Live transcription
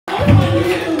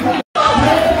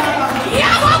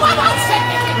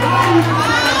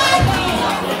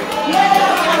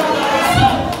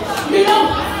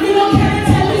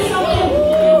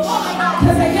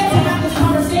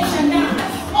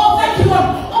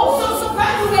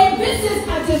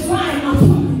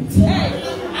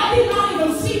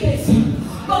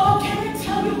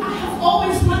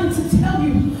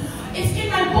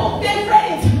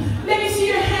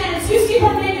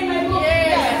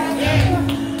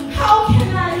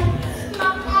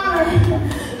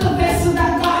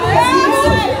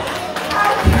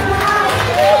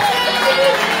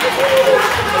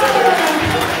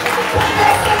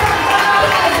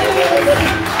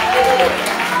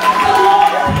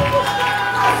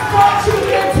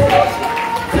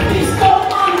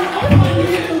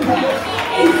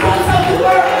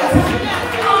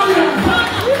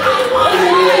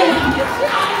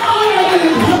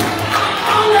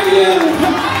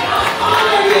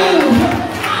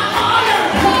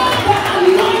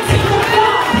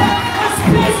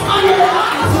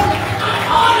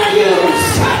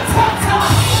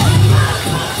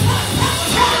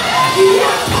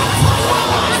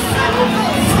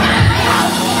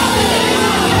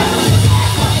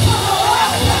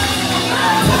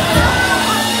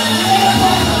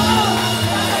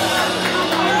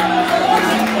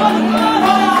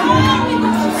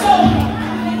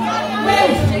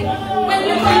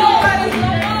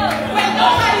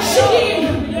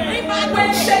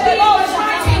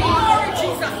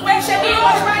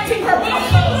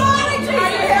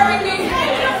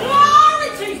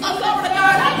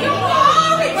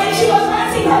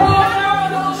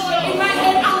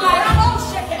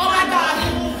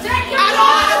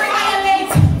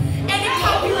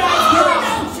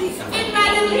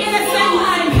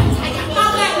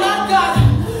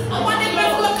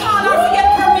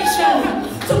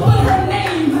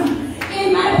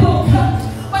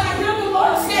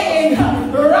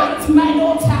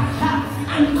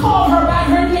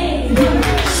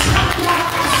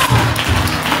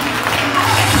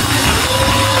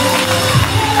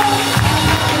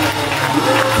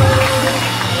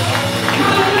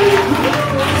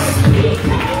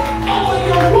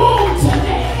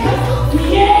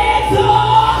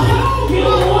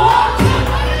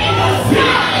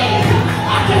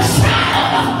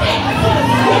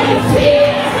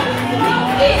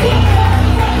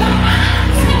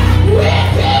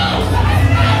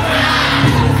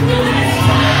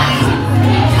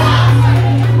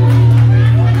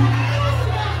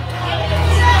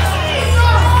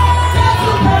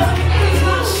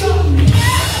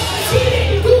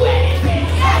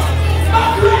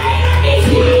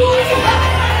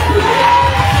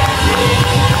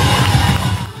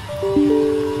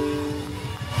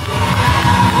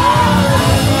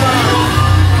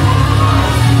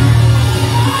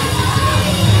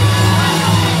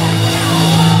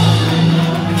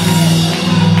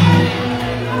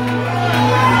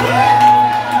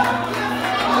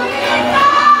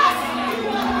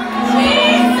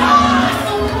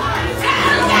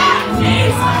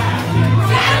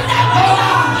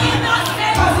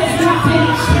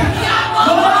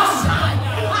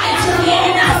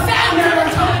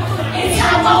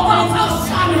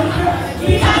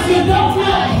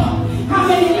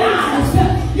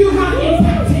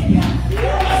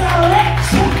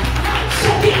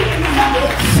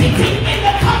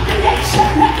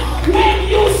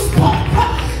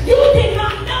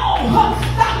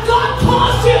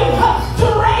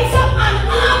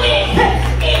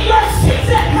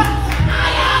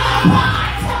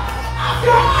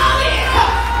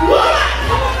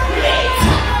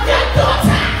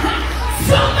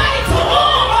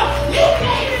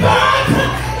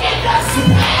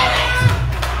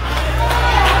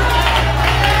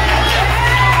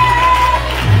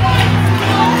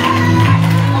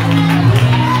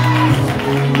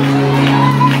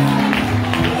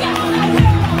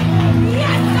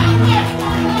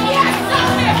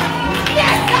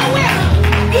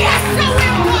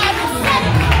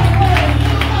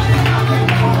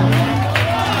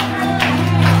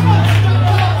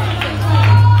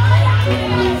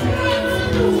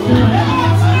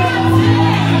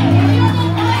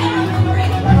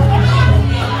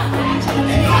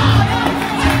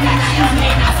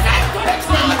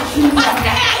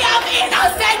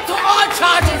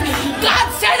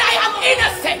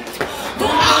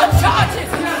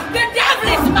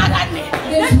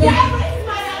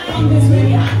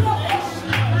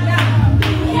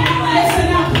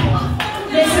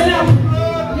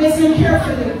Listen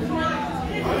carefully.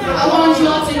 I want you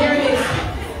all to hear this.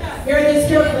 Hear this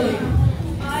carefully.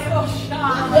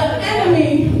 The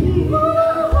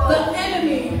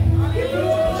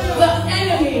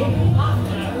enemy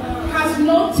has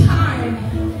no time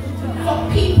for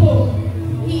people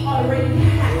he already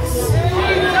has.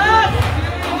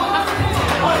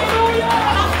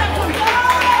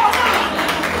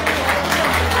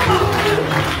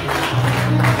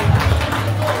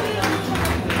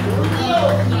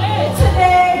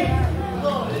 Today,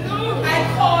 I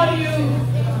call you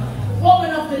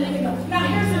woman of the living God. Now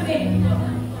here's the thing.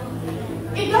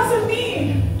 It doesn't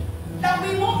mean that we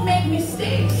won't make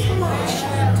mistakes.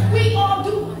 We all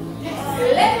do.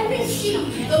 Let me see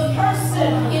the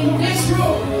person in this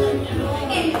room,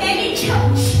 in any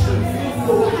church,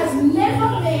 who has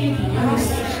never made a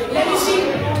mistake. Let me see.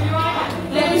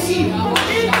 Let me see.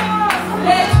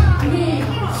 Let me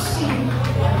see.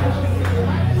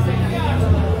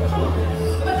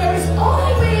 But there is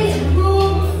always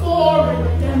room for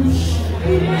redemption.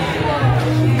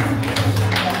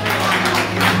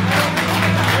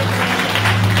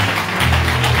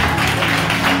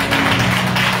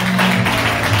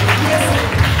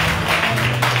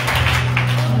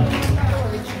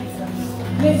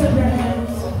 Lift up your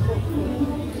hands.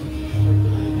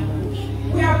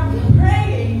 We are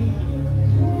praying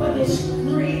for this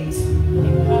great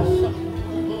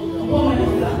woman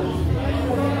of God.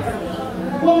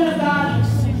 Woman of God,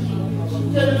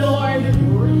 the Lord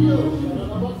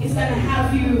is going to have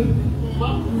you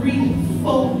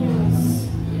refocus.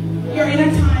 You're in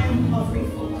a time of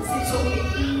refocus. It's okay.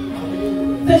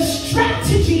 The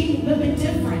strategy will be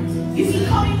different. You see,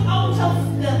 coming out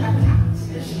of the attack,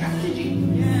 the strategy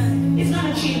is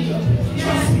going to change you.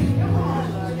 Trust me.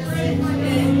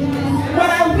 What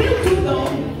I will do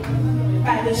though,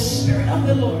 by the Spirit of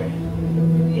the Lord,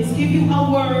 is give you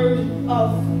a word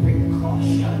of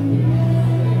precaution.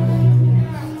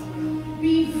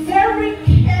 Be very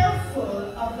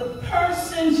careful of the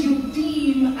persons you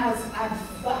deem as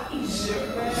advisors.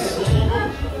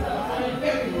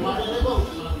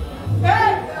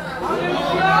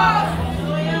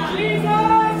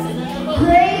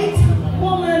 Great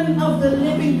woman of the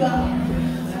living God,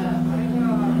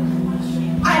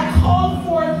 I call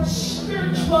for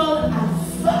spiritual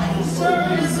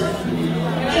advisors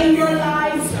in your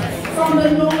life from the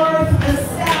north, the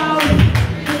south,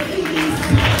 the east,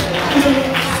 and the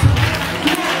west.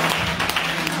 Now,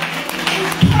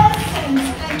 these persons,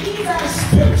 and these are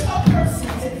spiritual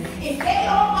persons, if they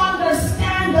don't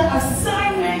understand the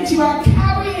assignment you are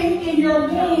carrying in your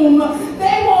womb,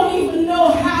 they won't even know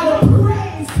how to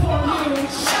praise for you.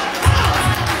 Shout out!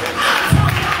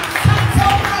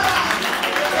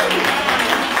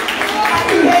 Are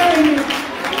you hearing me?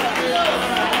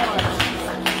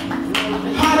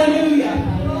 Hallelujah.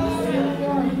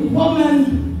 Woman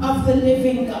of the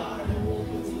living God.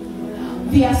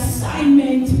 The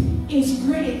assignment is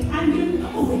great, and you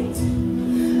know it.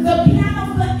 The plan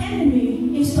of the enemy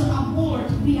is to abort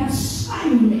the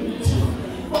assignment,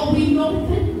 but we know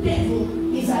the devil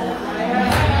is a liar.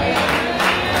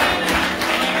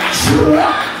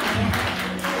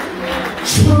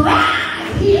 Try,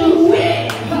 he'll win,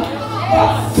 but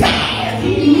fail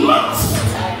he must.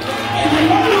 In the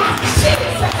name of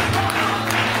Jesus.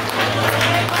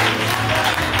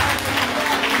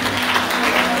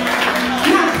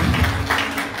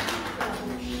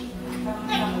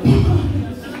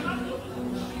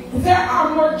 There are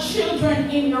more children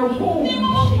in your womb.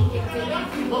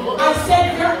 I said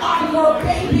there are more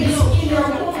babies in your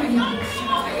womb.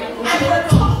 And we're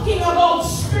talking about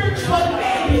spiritual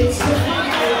babies.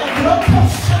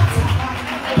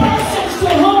 Persons to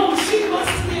whom she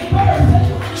must give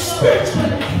birth.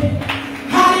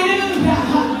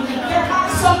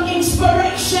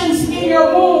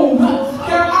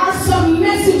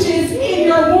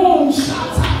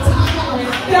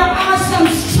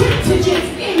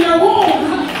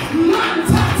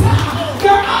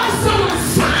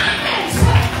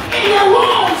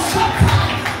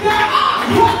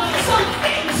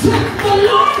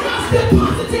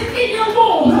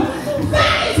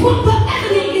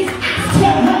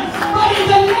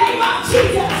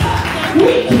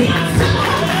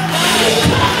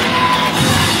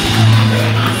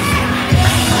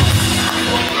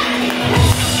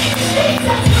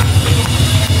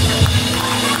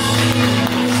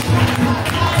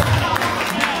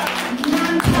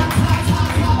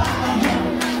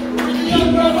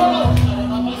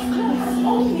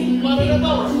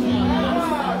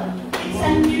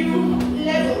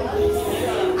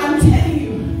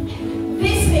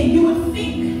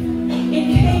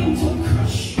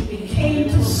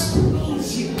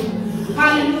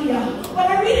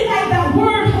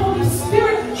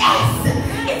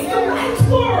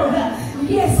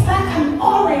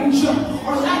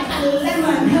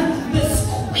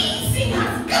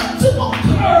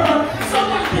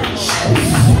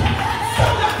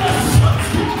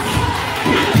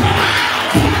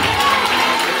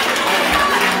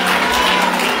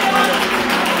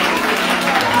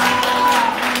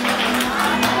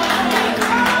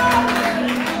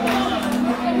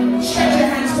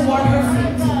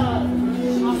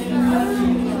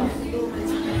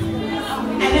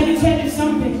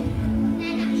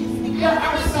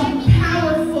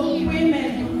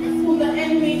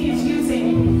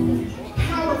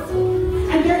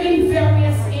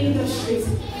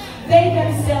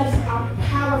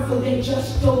 They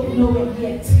just don't know it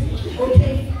yet.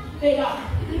 Okay? They are.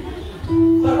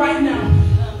 But right now,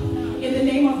 in the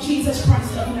name of Jesus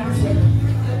Christ of Nazareth,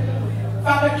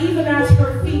 Father, even as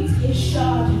her feet is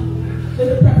shod with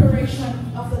the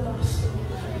preparation of the gospel,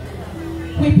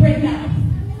 we pray now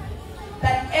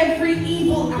that every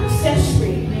evil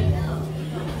accessory,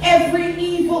 every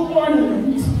evil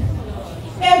ornament,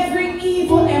 every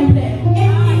evil emblem,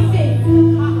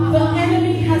 anything the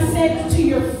enemy has said to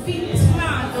your feet,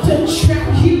 to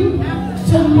track you,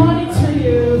 to monitor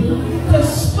you, to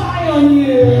spy on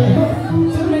you,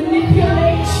 to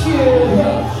manipulate you,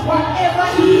 whatever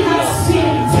he has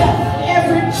sent,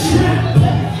 every trap,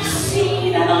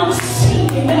 seen and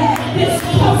unseen, is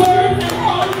covered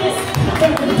on this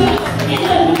covered. In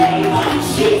the name of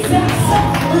Jesus,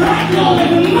 right now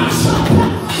we mash up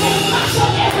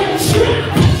every trap,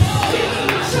 we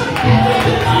mash up every accessory. In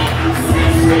the name of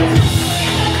Jesus.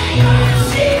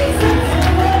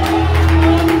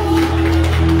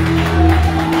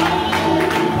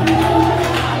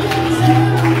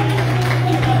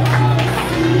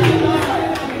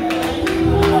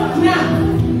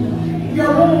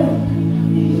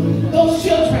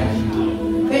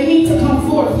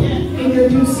 In your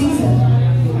due season,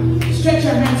 stretch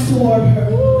your hands toward her.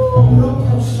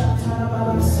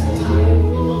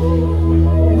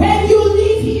 When you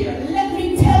leave here, let me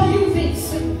tell you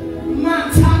this: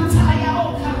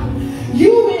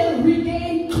 you will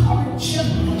regain courage.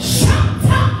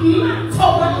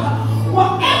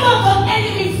 Whatever the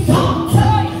enemy thought, I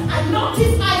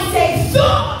notice I say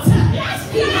thought,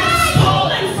 he has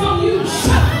stolen from you.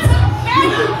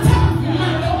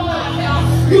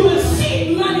 You will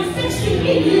see manifesting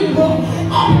in you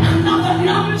on another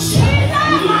notch.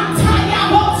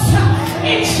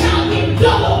 It shall be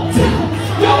doubled.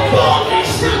 Your boldness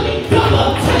shall be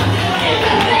doubled. In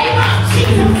the name of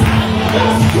Jesus,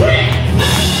 your strength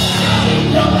shall be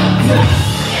doubled.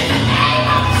 In the name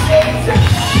of Jesus.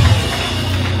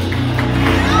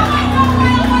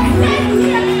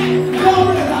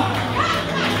 Glory to God.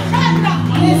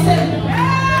 Listen.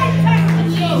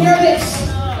 Hear this.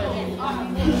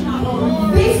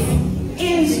 This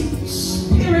is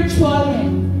spiritual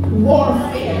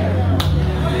warfare.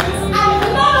 And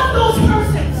none of those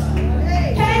persons,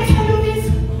 can I tell you this?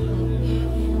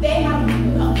 They have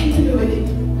nothing to do with it.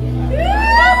 They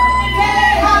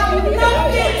have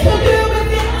nothing to do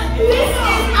with it. This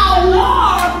is a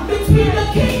war between the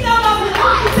kingdom of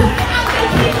light and the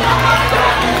kingdom of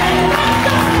darkness.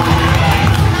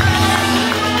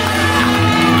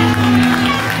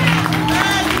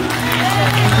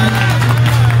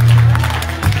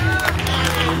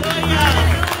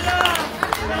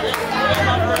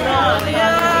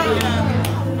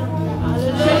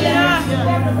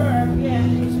 Hallelujah.